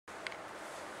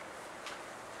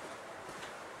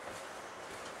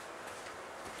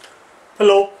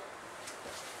Hello,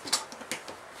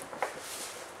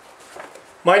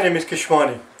 my name is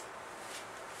Keshwani.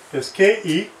 It's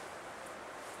Keshwani.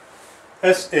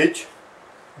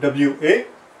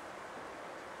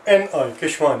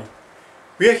 Keshwani.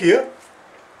 We are here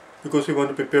because we want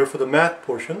to prepare for the math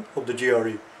portion of the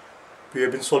GRE. We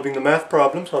have been solving the math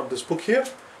problems out of this book here,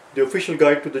 the official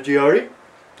guide to the GRE,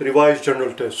 the revised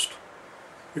general test.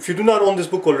 If you do not own this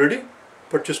book already,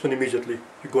 purchase one immediately.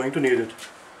 You're going to need it.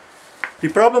 The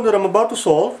problem that I'm about to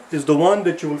solve is the one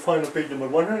that you will find on page number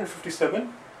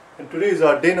 157, and today is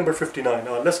our day number 59,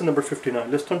 our lesson number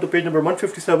 59. Let's turn to page number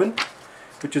 157,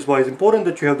 which is why it's important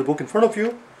that you have the book in front of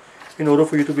you in order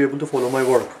for you to be able to follow my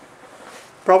work.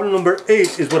 Problem number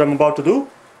 8 is what I'm about to do.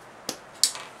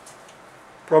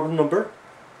 Problem number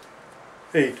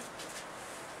 8.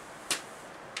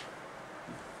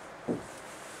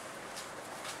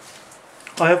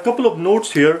 I have a couple of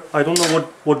notes here. I don't know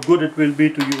what good it will be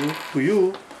to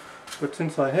you, but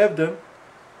since I have them,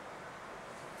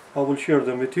 I will share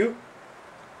them with you.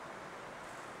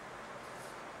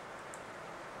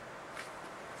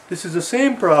 This is the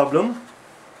same problem.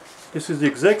 This is the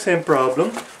exact same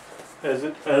problem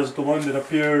as the one that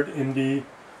appeared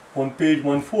on page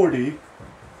 140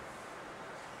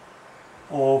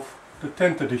 of the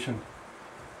 10th edition.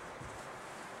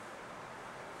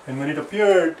 And when it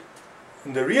appeared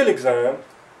in the real exam,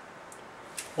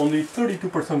 only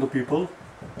 32% of the people,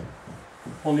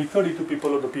 only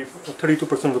 32% of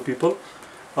the people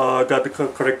got the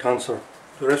correct answer.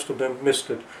 The rest of them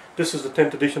missed it. This is the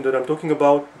 10th edition that I'm talking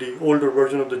about, the older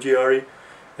version of the GRE,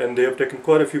 and they have taken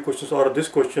quite a few questions out of these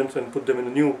questions and put them in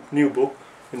the new book,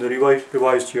 in the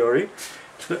revised GRE.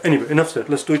 So anyway, enough said.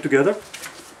 Let's do it together.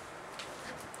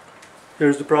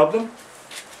 Here's the problem.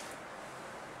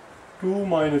 2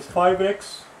 minus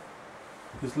 5x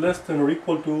is less than or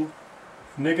equal to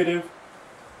negative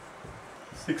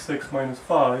 6x minus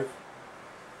 5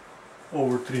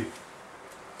 over 3.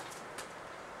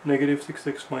 Negative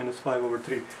 6x minus 5 over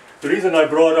 3. The reason I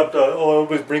brought up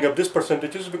always bring up this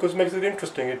percentage is because it makes it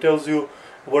interesting. It tells you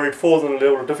where it falls on the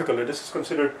level of difficulty. This is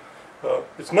considered,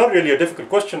 it's not really a difficult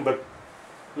question, but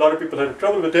a lot of people had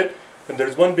trouble with it, and there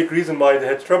is one big reason why they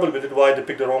had trouble with it, why they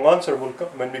picked the wrong answer.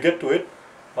 When we get to it,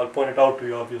 I'll point it out to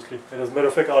you, obviously. And as a matter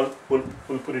of fact,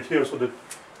 we'll put it here so that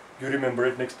you remember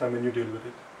it next time when you deal with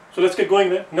it. So let's get going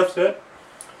then. Enough said.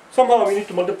 Somehow we need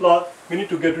to multiply, we need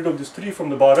to get rid of this 3 from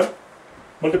the bottom.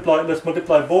 Let's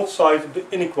multiply both sides of the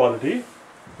inequality.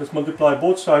 Let's multiply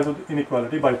both sides of the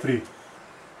inequality by 3.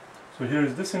 So here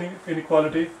is this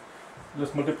inequality.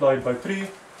 Let's multiply it by 3.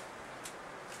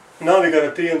 Now we got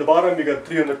a 3 on the bottom, we got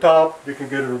 3 on the top. We can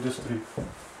get rid of this 3.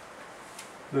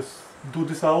 Let's do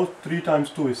this out. 3 times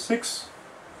 2 is 6.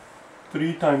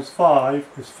 3 times 5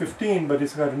 is 15, but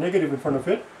it's got a negative in front of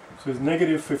it. So it's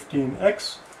negative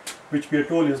 15x, which we are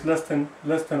told is less than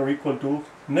or equal to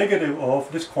negative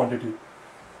of this quantity,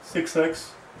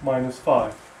 6x minus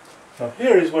 5. Now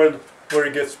here is where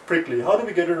it gets prickly. How do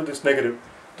we get rid of this negative?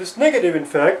 This negative, in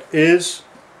fact, is,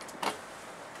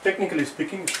 technically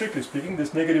speaking, strictly speaking,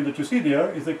 this negative that you see there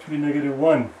is actually negative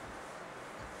 1.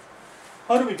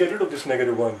 How do we get rid of this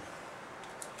negative 1?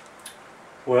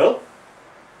 Well,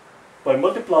 by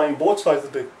multiplying both sides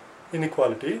of the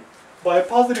inequality by a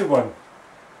positive 1,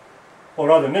 or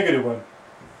rather negative 1.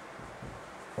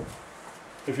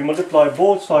 If you multiply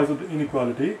both sides of the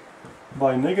inequality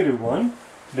by negative 1,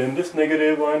 then this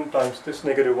negative 1 times this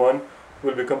negative 1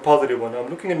 will become positive 1. I'm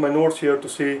looking at my notes here to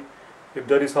see if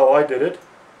that is how I did it.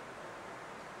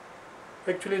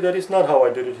 Actually, that is not how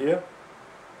I did it here.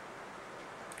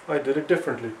 I did it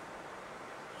differently.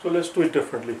 So let's do it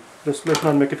differently. Let's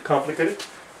not make it complicated.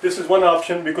 This is one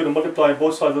option. We could multiply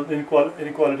both sides of the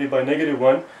inequality by negative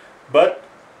 1, but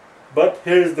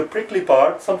here is the prickly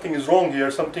part. Something is wrong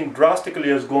here. Something drastically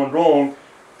has gone wrong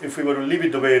if we were to leave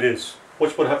it the way it is.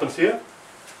 Watch what happens here.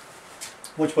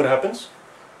 Watch what happens.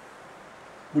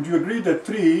 Would you agree that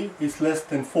 3 is less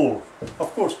than 4?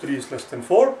 Of course 3 is less than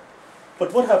 4.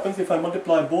 But what happens if I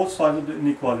multiply both sides of the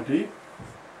inequality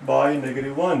by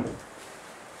negative 1?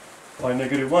 By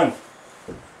negative 1.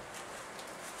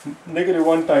 Negative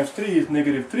 1 times 3 is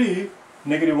negative 3.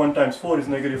 Negative 1 times 4 is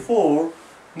negative 4.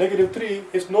 Negative 3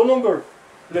 is no longer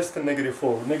less than negative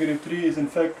 4. Negative 3 is in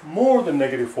fact more than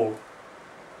negative 4.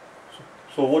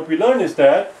 So what we learn is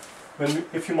that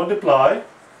if you multiply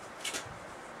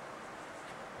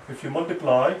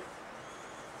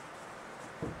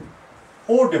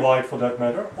or divide, for that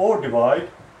matter, or divide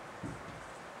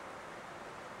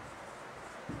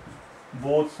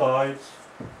both sides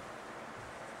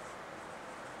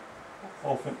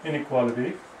of an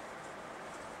inequality,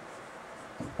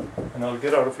 and I'll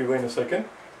get out of your way in a second.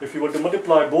 if you were to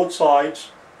multiply both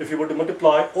sides, if you were to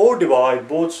multiply or divide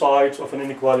both sides of an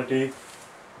inequality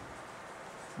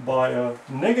by a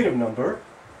negative number,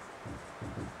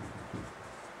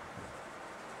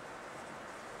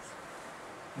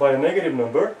 the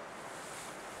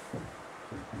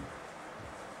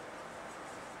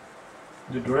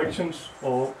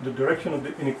direction of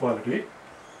the inequality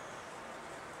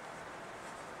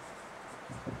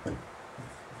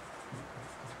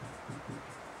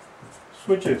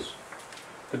switches.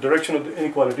 The direction of the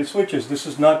inequality switches. This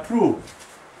is not true,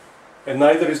 and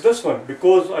neither is this one,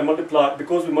 because we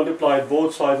multiplied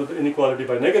both sides of the inequality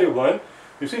by -1.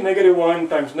 You see, -1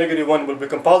 times -1 will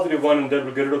become +1, and then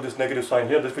we'll get rid of this negative sign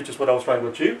here, which is what I was trying to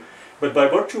achieve. But by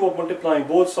virtue of multiplying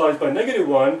both sides by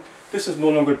 -1, this is no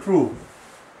longer true.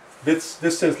 This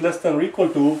says less than or equal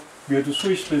to. We have to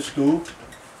switch this to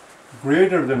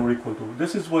greater than or equal to.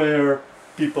 This is where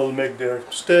people make their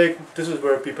mistake. This is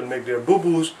where people make their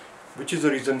boo-boos, which is the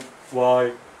reason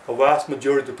why a vast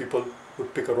majority of people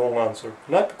would pick a wrong answer.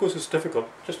 Not because it's difficult,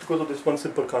 just because of this one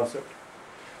simple concept.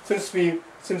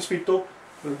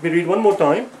 Let me read one more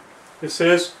time. It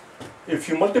says, if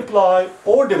you multiply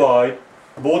or divide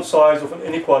both sides of an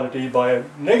inequality by a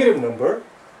negative number,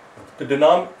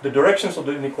 the directions of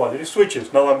the inequality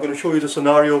switches. Now I'm going to show you the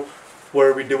scenario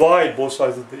where we divide both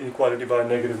sides of the inequality by a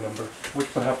negative number. Which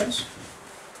what happens?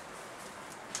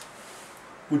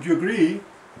 Would you agree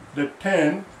that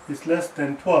 10 is less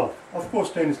than 12? Of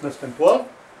course 10 is less than 12.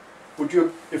 Would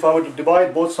you, if I were to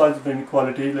divide both sides of the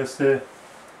inequality, let's say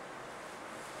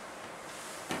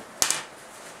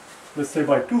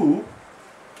by 2,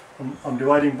 I'm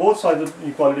dividing both sides of the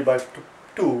inequality by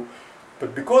 2,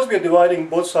 but because we are dividing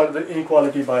both sides of the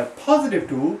inequality by a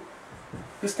 +2,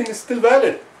 this thing is still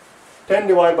valid. 10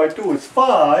 divided by 2 is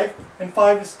 5, and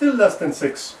 5 is still less than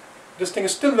 6. This thing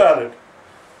is still valid.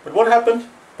 But what happens?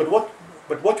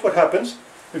 Watch what happens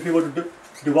if you were to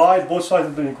divide both sides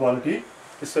of the inequality,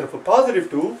 instead of a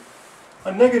 +2,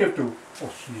 a -2. Oh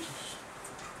Jesus!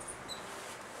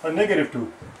 A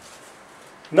 -2.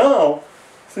 Now,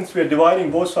 since we are dividing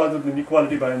both sides of the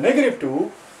inequality by a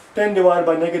 -2, 10 divided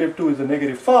by -2 is a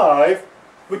 -5,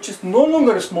 which is no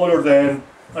longer smaller than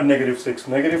a -6.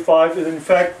 -5 is in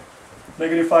fact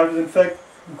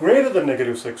greater than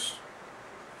 -6.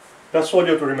 That's all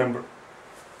you have to remember.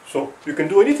 So you can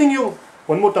do anything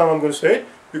one more time I'm going to say it,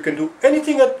 you can do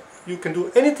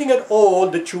anything at all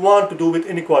that you want to do with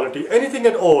inequality. Anything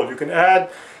at all. You can add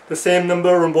the same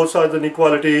number on both sides of the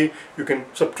inequality. You can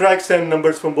subtract same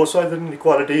numbers from both sides of the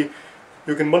inequality.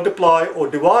 You can multiply or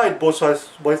divide both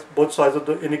sides of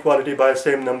the inequality by the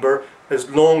same number, as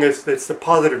long as it's a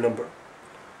positive number.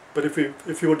 But if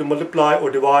you were to multiply or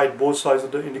divide both sides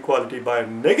of the inequality by a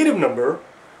negative number,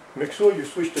 make sure you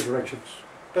switch the directions.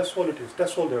 That's all it is.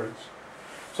 That's all there is.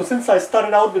 So since I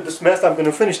started out with this mess, I'm going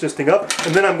to finish this thing up,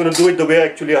 and then I'm going to do it the way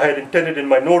actually I had intended in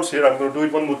my notes here. I'm going to do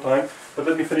it one more time, but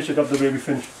let me finish it up the way we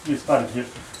started here.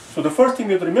 So the first thing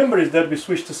you have to remember is that we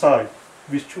switch the side.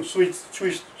 We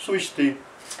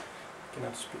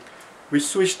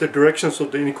switch the directions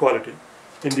of the inequality.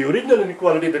 In the original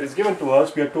inequality that is given to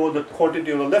us, we are told that the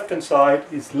quantity on the left hand side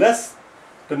is less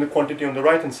than the quantity on the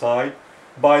right hand side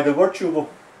by the virtue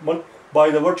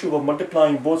of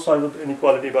multiplying both sides of the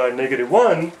inequality by a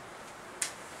 -1.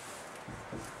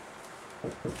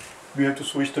 We have to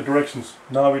switch the directions.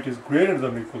 Now it is greater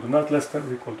than or equal to, not less than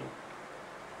or equal to.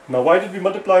 Now why did we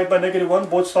multiply it by -1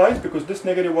 both sides? Because this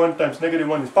 -1 times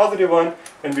 -1 is +1,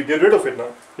 and we get rid of it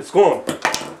now. It's gone.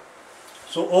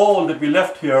 So all that we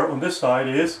left here on this side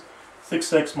is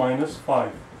 6x minus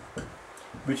 5,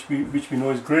 which we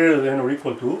know is greater than or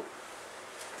equal to.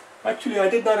 Actually, I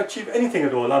did not achieve anything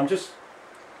at all.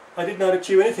 I did not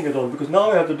achieve anything at all, because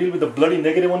now I have to deal with the bloody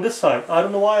negative on this side. I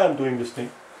don't know why I'm doing this thing.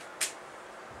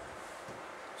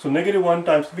 So -1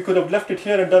 times, we could have left it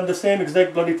here and done the same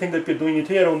exact bloody thing that we're doing it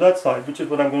here on that side, which is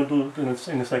what I'm going to do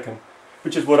in a second.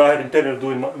 Which is what I had intended to do,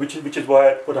 which is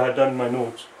what I had done in my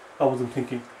notes. I wasn't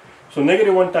thinking. So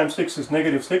 -1 times 6 is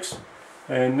 -6,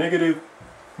 and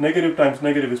negative times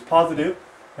negative is positive,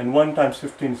 and 1 times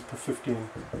 15 is 15.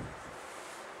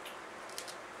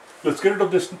 Let's get rid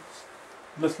of this.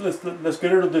 Let's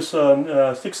get rid of this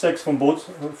 6x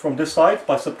from this side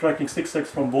by subtracting 6x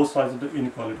from both sides of the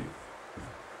inequality.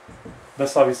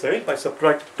 That's how we say it, by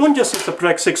subtract. Don't just say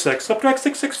subtract 6x. Subtract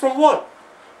 6x from what?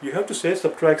 You have to say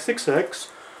subtract 6x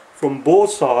from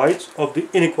both sides of the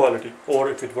inequality. Or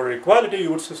if it were equality, you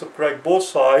would say subtract both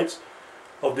sides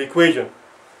of the equation.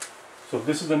 So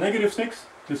this is a -6,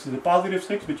 this is a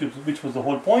 +6, which was the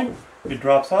whole point. It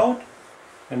drops out,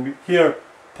 and here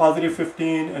positive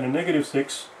 15 and a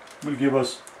 -6 will give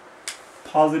us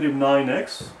positive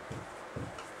 9x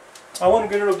I want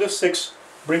to get rid of this 6,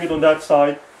 bring it on that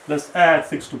side. Let's add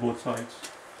 6 to both sides.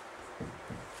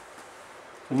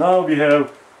 So now we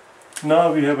have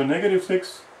a negative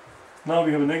 6. Now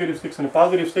we have a negative 6 and a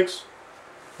positive 6.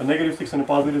 A negative 6 and a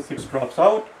positive 6 drops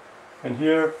out. And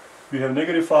here we have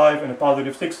negative 5 and a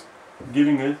positive 6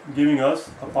 giving us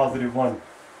a positive 1.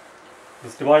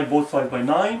 Let's divide both sides by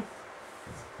 9.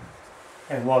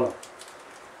 And voila.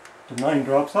 The 9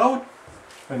 drops out.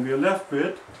 And we are left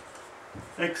with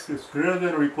x is greater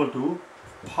than or equal to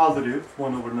positive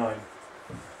 1 over 9.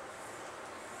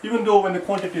 Even though when the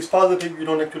quantity is positive, you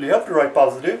don't actually have to write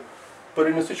positive, but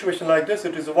in a situation like this,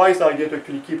 it is a wise idea to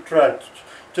actually keep track,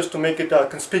 just to make it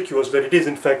conspicuous that it is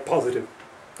in fact positive.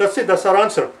 That's it, that's our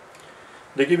answer.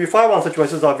 They give you 5 answer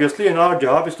choices obviously, and our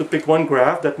job is to pick one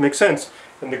graph that makes sense.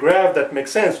 And the graph that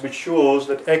makes sense, which shows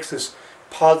that x is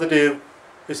positive,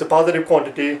 is a positive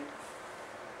quantity.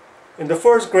 In the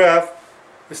first graph,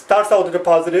 it starts out at a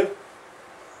positive,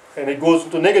 and it goes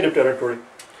into negative territory.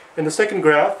 In the second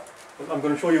graph, I'm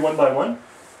going to show you one by one.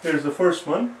 Here's the first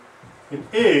one. In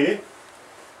A,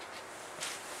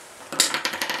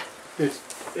 it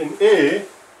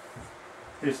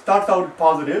starts out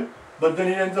positive, but then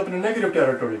it ends up in a negative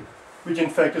territory, which in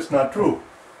fact is not true.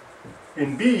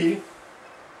 In B,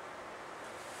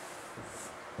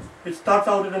 it starts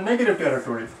out in a negative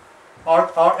territory.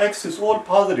 Our x is all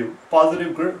positive.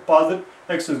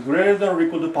 X is greater than or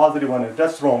equal to positive 1.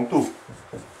 That's wrong too.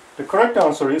 The correct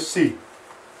answer is C.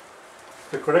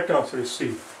 The correct answer is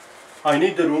C. I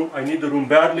need the room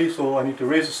badly, so I need to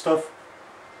erase the stuff,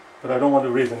 but I don't want to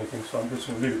erase anything, so I'm just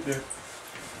going to leave it there.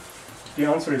 The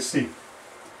answer is C.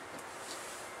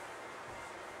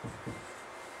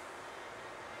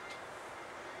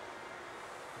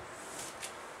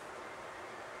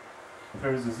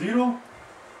 There is a 0.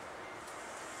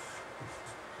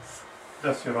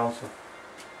 That's your answer.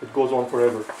 It goes on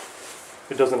forever.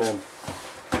 It doesn't end.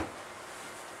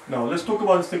 Now let's talk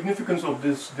about the significance of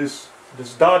this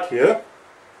dot here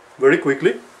very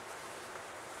quickly.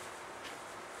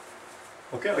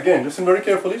 Okay, again, listen very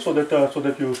carefully so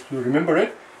that you remember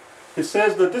it. It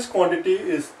says that this quantity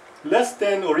is less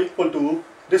than or equal to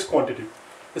this quantity.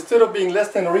 Instead of being less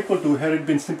than or equal to, had it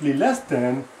been simply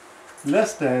greater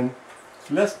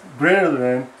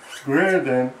than,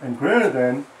 and greater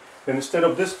than, then instead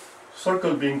of this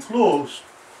circle being closed,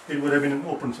 it would have been an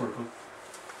open circle.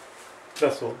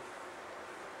 That's all.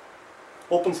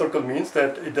 Open circle means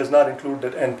that it does not include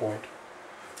that endpoint.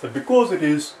 But because it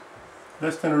is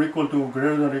less than or equal to,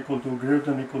 greater than or equal to, greater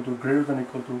than equal to, greater than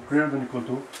equal to, greater than equal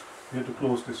to, we have to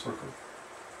close this circle.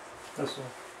 That's all.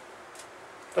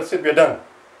 That's it, we are done.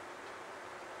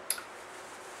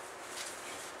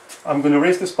 I'm going to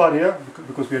erase this part here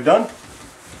because we are done.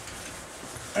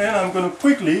 And I'm going to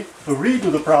quickly redo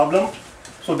the problem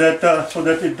so that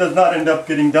it does not end up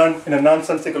getting done in a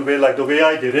nonsensical way like the way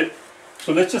I did it.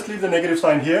 So let's just leave the negative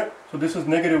sign here. So this is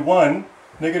negative 1.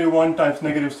 Negative 1 times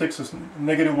negative 6 is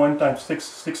negative 1 times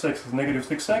 6x is negative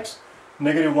 6x.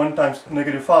 Negative 1 times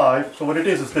negative 5. So what it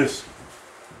is this.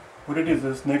 What it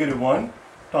is negative 1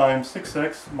 times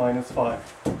 6x minus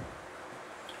 5.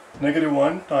 Negative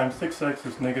 1 times 6x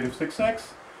is negative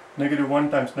 6x. Negative 1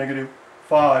 times negative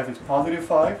 5 is positive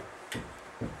 5.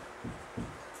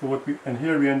 So and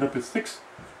here we end up with 6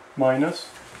 minus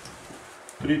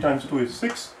 3 times 2 is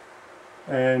 6.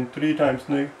 And 3 times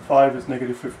 5 is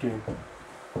negative 15.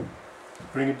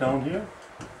 Bring it down here.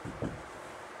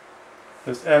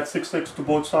 Let's add 6x to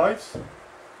both sides.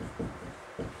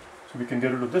 So we can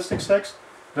get rid of this 6x.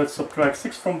 Let's subtract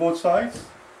 6 from both sides.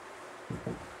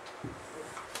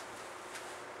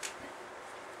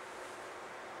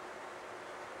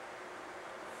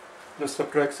 Let's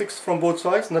subtract 6 from both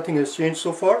sides. Nothing has changed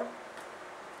so far.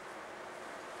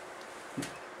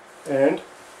 And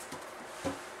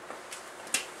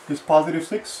this positive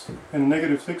 6 and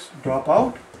negative 6 drop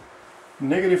out.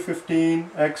 Negative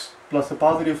 15x plus a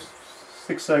positive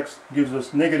 6x gives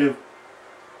us negative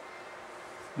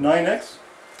 9x,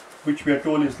 which we are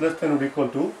told is less than or equal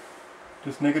to.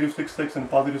 This negative 6x and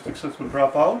positive 6x will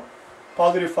drop out.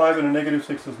 Positive 5 and a negative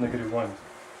 6 is negative 1.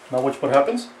 Now watch what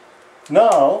happens.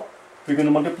 Now we're going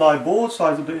to multiply both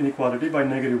sides of the inequality by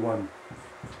negative 1.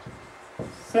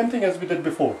 Same thing as we did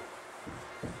before.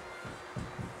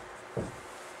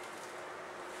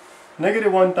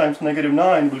 Negative 1 times negative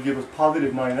 9 will give us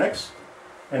positive 9x.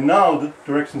 And now the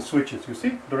direction switches. You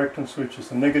see? Direction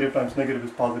switches. And negative times negative is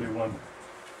positive 1.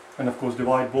 And of course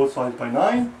divide both sides by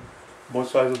 9. Both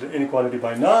sides of the inequality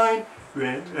by 9.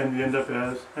 And we end up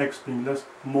as x being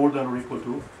more than or equal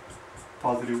to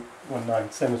positive 1,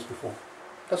 9. Same as before.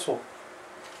 That's all.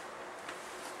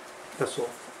 That's all.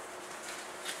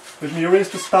 Let me erase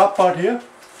the stop part here.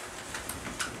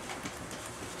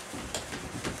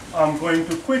 I'm going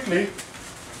to quickly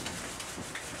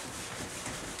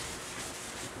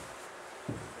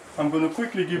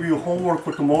give you homework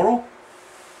for tomorrow.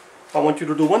 I want you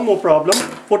to do one more problem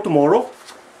for tomorrow.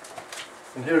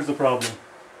 And here's the problem.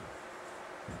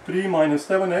 3 minus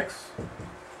 7x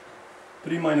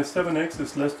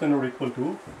is less than or equal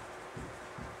to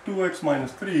 2x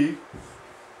minus 3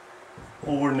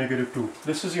 over negative 2.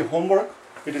 This is your homework.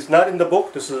 It is not in the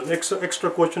book. This is an extra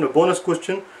question, a bonus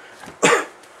question.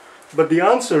 But the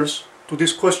answers to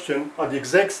this question are the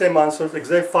exact same answers,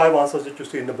 exact 5 answers that you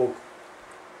see in the book.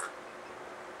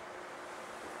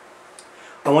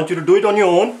 I want you to do it on your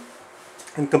own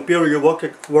and compare your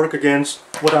work against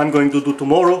what I'm going to do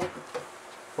tomorrow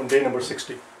on day number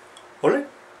 60. Alright?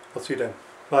 I'll see you then.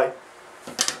 Bye.